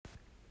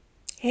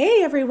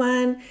Hey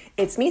everyone,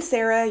 it's me,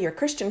 Sarah, your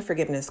Christian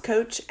forgiveness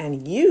coach,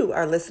 and you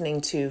are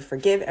listening to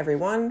Forgive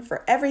Everyone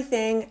for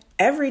Everything,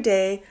 Every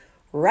Day,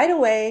 Right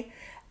Away,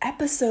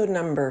 episode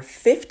number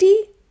 50,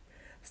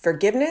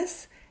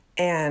 Forgiveness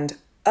and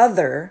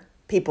Other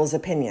People's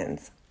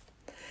Opinions.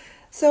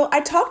 So I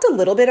talked a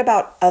little bit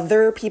about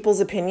other people's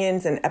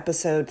opinions in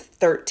episode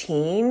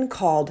 13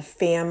 called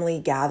Family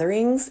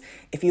Gatherings,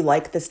 if you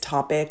like this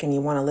topic and you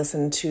want to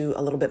listen to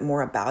a little bit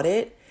more about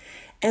it.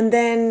 And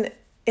then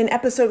in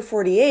episode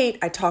 48,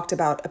 I talked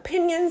about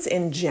opinions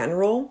in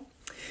general.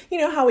 You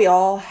know how we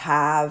all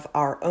have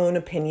our own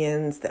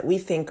opinions that we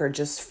think are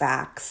just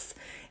facts.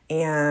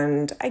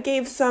 And I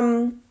gave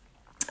some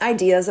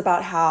ideas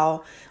about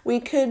how we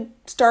could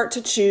start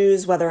to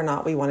choose whether or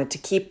not we wanted to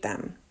keep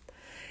them.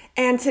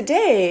 And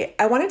today,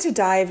 I wanted to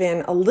dive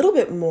in a little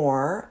bit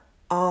more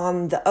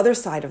on the other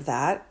side of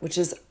that, which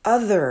is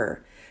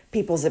other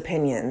people's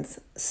opinions.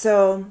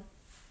 So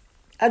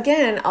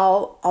again,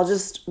 I'll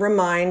just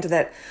remind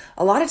that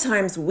a lot of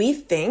times we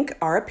think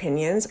our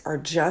opinions are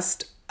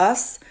just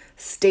us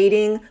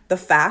stating the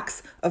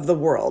facts of the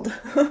world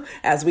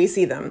as we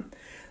see them.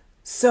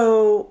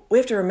 So we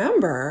have to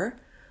remember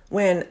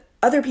when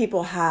other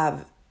people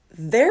have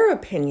their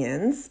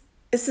opinions,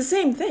 it's the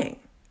same thing.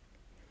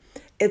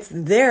 It's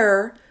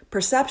their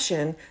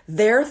perception,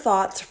 their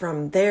thoughts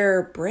from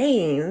their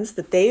brains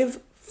that they've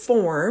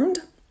formed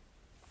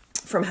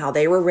from how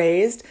they were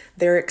raised,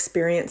 their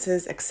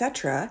experiences,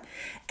 etc.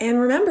 And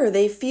remember,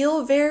 they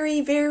feel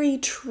very, very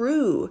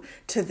true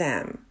to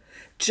them,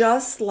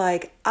 just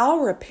like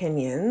our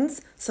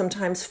opinions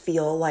sometimes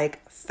feel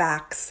like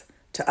facts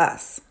to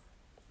us.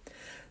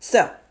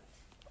 So,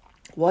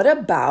 what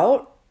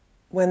about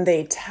when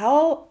they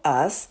tell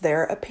us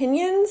their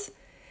opinions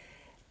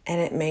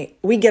and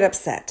we get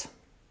upset?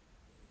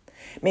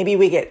 Maybe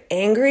we get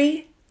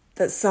angry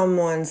that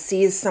someone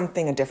sees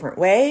something a different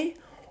way,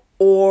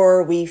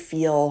 or we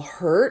feel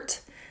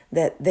hurt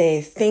that they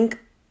think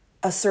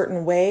a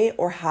certain way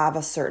or have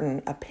a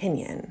certain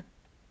opinion.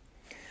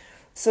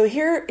 So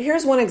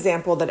here's one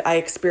example that I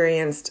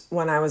experienced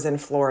when I was in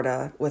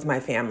Florida with my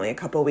family a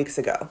couple of weeks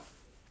ago.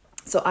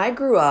 So I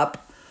grew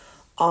up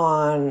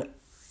on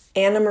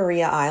Anna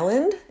Maria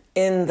Island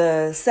in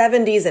the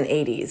 70s and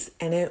 80s,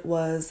 and it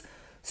was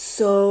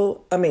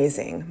so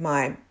amazing.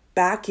 My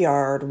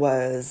backyard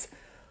was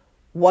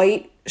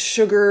white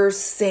sugar,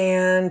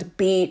 sand,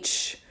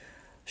 beach,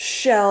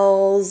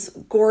 shells,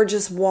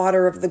 gorgeous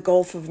water of the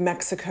Gulf of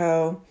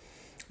Mexico.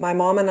 My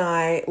mom and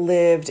I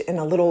lived in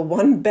a little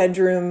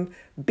one-bedroom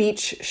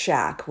beach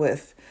shack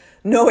with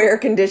no air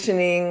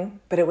conditioning,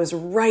 but it was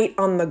right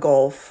on the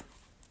Gulf.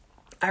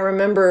 I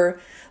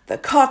remember the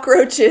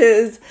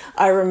cockroaches.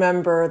 I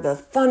remember the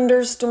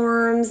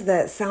thunderstorms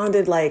that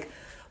sounded like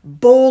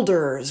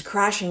boulders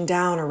crashing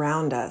down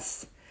around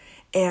us.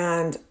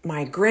 And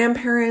my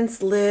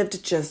grandparents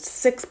lived just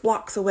 6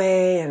 blocks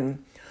away,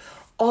 and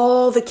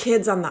all the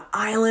kids on the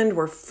island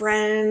were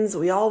friends.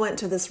 We all went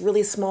to this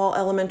really small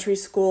elementary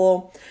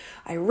school.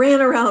 I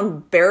ran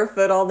around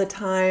barefoot all the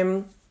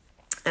time,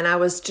 and I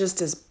was just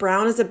as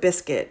brown as a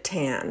biscuit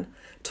tan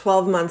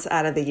 12 months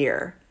out of the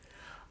year.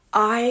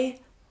 I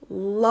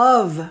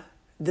love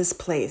this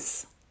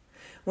place.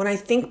 When I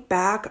think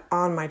back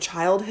on my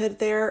childhood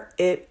there,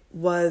 it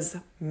was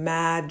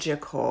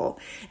magical,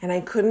 and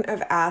I couldn't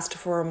have asked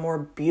for a more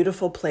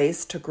beautiful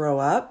place to grow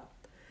up.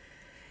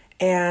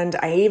 And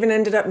I even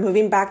ended up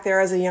moving back there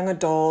as a young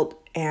adult,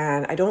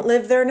 and I don't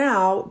live there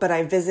now, but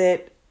I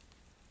visit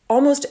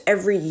almost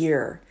every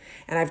year,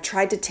 and I've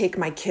tried to take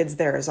my kids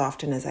there as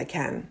often as I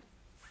can.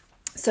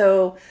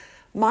 So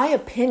my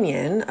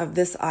opinion of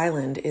this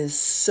island is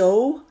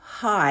so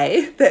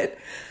high that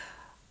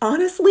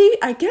honestly,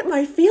 I get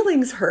my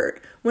feelings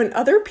hurt when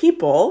other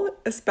people,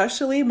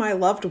 especially my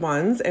loved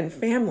ones and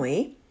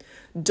family,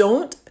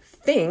 don't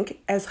think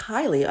as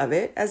highly of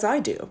it as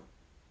I do.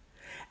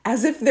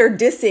 As if they're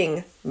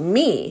dissing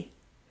me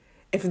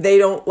if they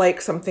don't like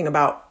something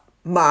about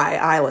my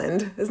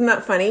island. Isn't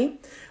that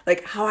funny?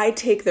 Like how I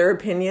take their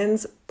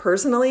opinions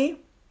personally.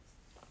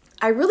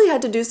 I really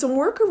had to do some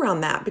work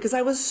around that because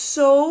I was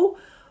so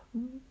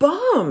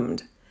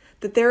bummed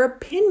that their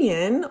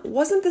opinion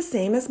wasn't the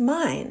same as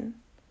mine.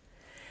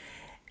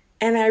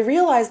 And I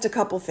realized a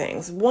couple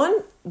things.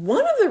 One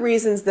of the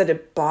reasons that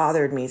it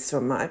bothered me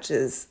so much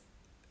is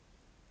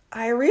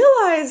I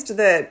realized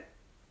that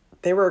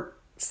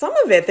some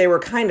of it, they were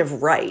kind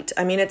of right.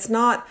 I mean, it's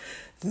not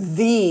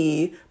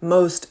the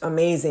most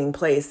amazing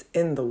place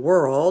in the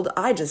world.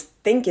 I just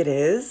think it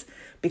is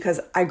because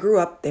I grew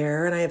up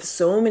there and I have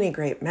so many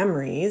great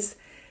memories,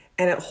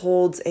 and it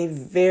holds a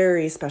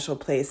very special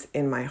place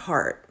in my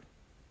heart.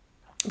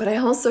 But I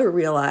also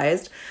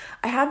realized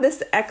I had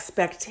this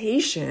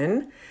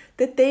expectation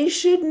that they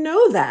should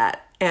know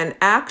that and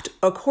act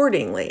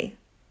accordingly.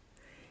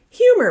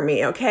 Humor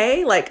me,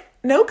 okay? Like,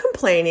 no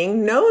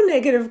complaining, no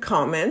negative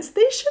comments.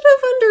 They should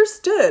have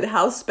understood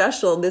how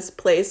special this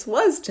place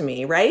was to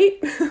me,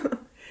 right?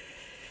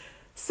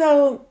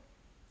 So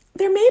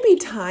there may be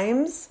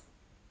times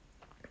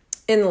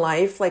in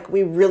life, like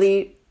we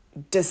really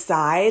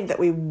decide that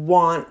we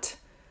want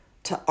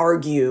to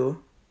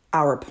argue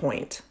our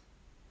point.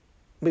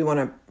 We want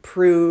to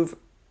prove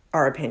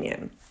our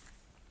opinion.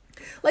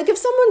 Like if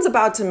someone's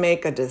about to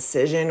make a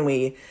decision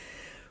we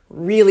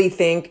really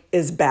think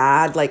is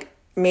bad, like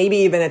maybe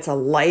even it's a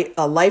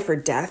life or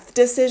death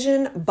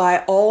decision,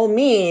 by all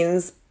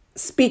means,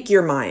 speak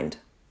your mind.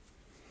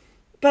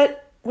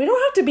 But we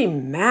don't have to be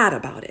mad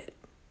about it.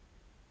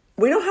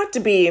 We don't have to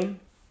be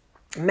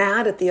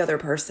mad at the other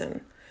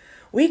person.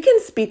 We can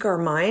speak our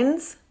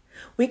minds.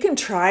 We can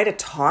try to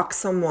talk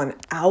someone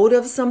out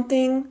of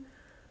something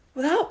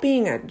without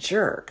being a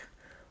jerk,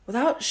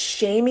 without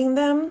shaming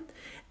them,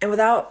 and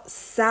without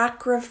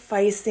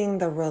sacrificing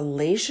the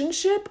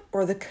relationship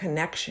or the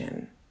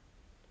connection.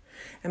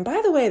 And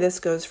by the way, this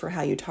goes for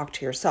how you talk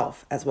to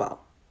yourself as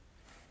well.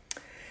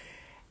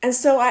 And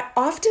so I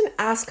often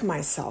ask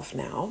myself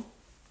now,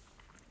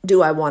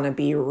 do I want to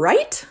be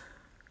right?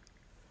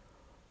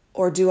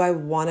 Or do I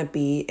want to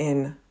be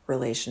in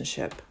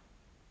relationship?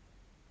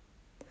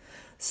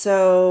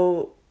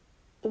 So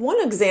one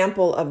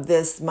example of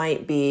this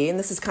might be, and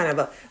this is kind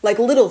of like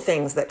little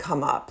things that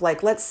come up.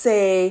 Like let's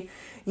say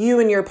you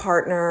and your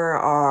partner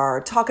are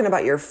talking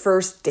about your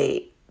first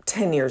date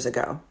 10 years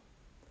ago.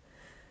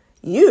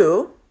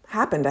 You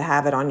happen to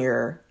have it on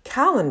your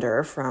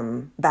calendar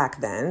from back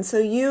then, so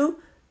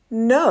you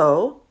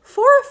know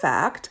for a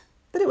fact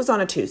that it was on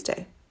a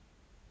Tuesday.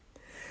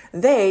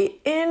 They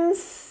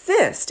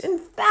insist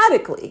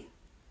emphatically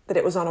that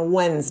it was on a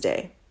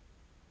Wednesday.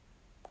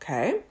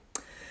 Okay?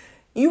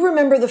 You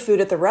remember the food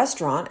at the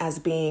restaurant as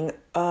being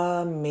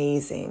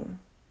amazing.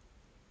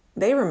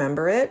 They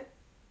remember it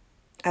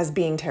as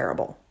being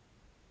terrible.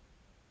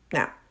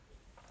 Now,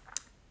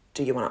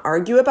 do you want to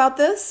argue about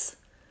this?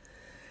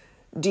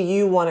 Do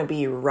you want to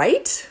be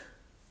right?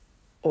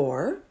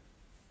 Or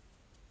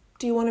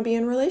do you want to be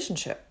in a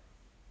relationship?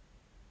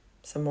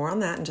 Some more on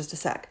that in just a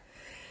sec.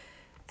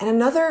 And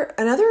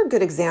another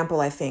good example,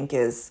 I think,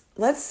 is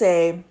let's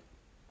say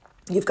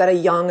you've got a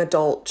young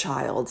adult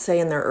child, say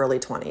in their early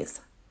 20s,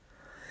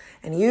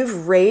 and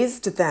you've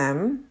raised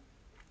them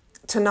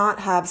to not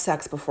have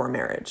sex before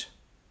marriage.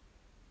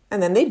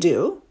 And then they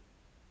do,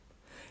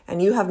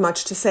 and you have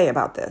much to say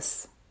about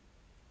this.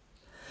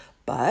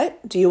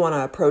 But do you want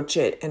to approach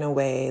it in a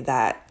way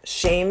that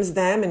shames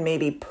them and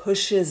maybe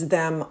pushes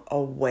them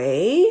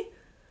away?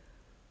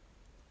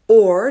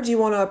 Or do you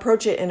want to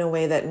approach it in a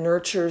way that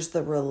nurtures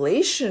the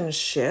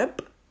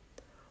relationship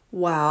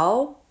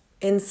while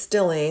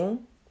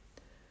instilling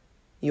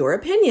your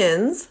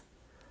opinions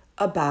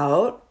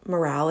about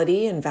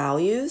morality and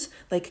values?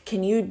 Like,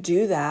 can you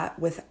do that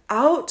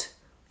without,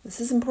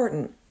 this is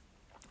important,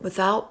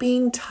 without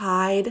being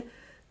tied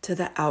to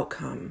the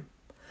outcome?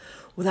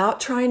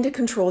 Without trying to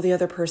control the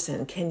other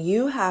person? Can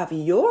you have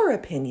your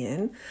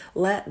opinion,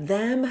 let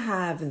them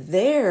have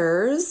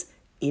theirs,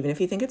 even if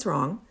you think it's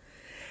wrong,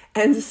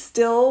 and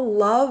still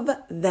love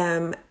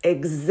them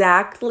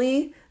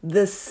exactly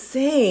the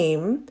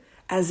same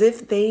as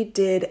if they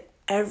did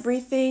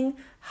everything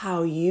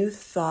how you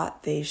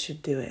thought they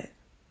should do it?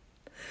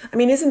 I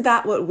mean, isn't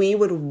that what we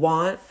would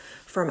want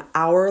from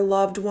our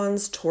loved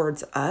ones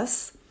towards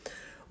us?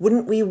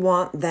 Wouldn't we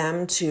want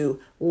them to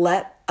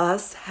let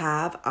us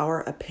have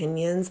our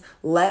opinions,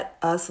 let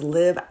us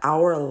live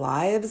our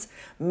lives,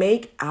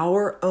 make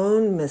our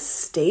own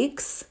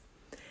mistakes,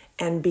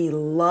 and be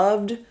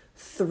loved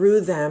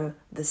through them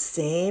the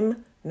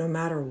same no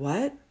matter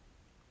what?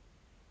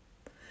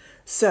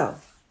 So,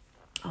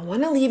 I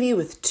want to leave you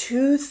with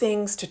 2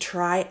 things to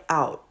try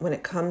out when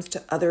it comes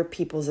to other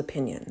people's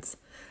opinions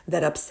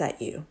that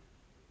upset you.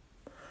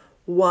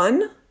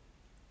 1,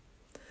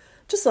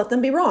 just let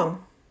them be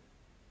wrong.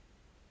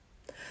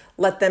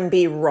 Let them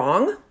be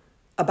wrong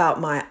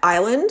about my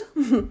island.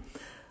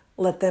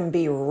 Let them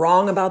be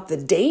wrong about the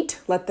date.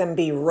 Let them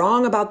be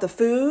wrong about the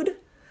food.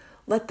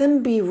 Let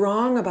them be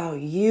wrong about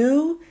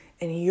you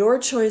and your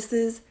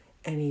choices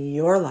and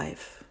your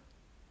life.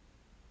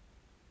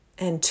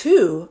 And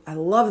 2, I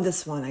love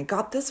this one. I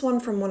got this one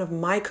from one of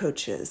my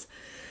coaches.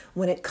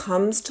 When it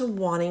comes to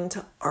wanting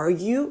to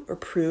argue or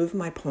prove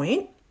my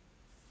point,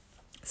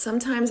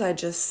 sometimes I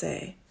just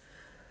say,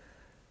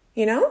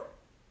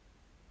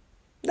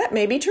 that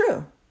may be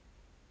true.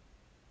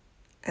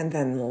 And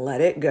then let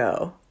it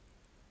go.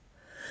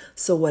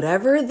 So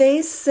whatever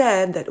they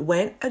said that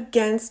went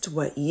against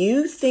what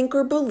you think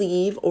or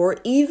believe or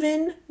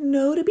even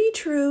know to be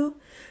true,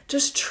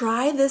 just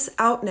try this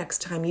out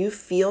next time you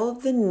feel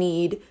the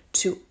need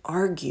to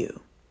argue.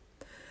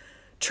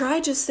 Try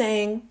just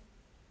saying,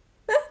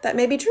 that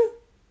may be true.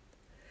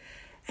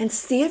 And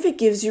see if it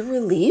gives you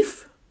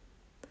relief,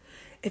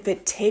 if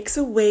it takes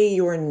away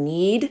your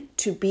need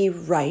to be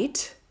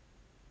right,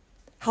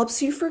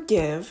 helps you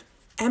forgive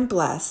and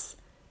bless,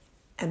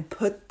 and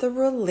put the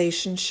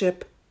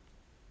relationship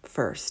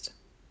first.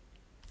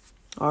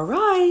 All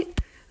right,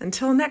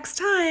 until next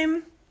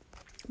time,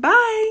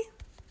 bye.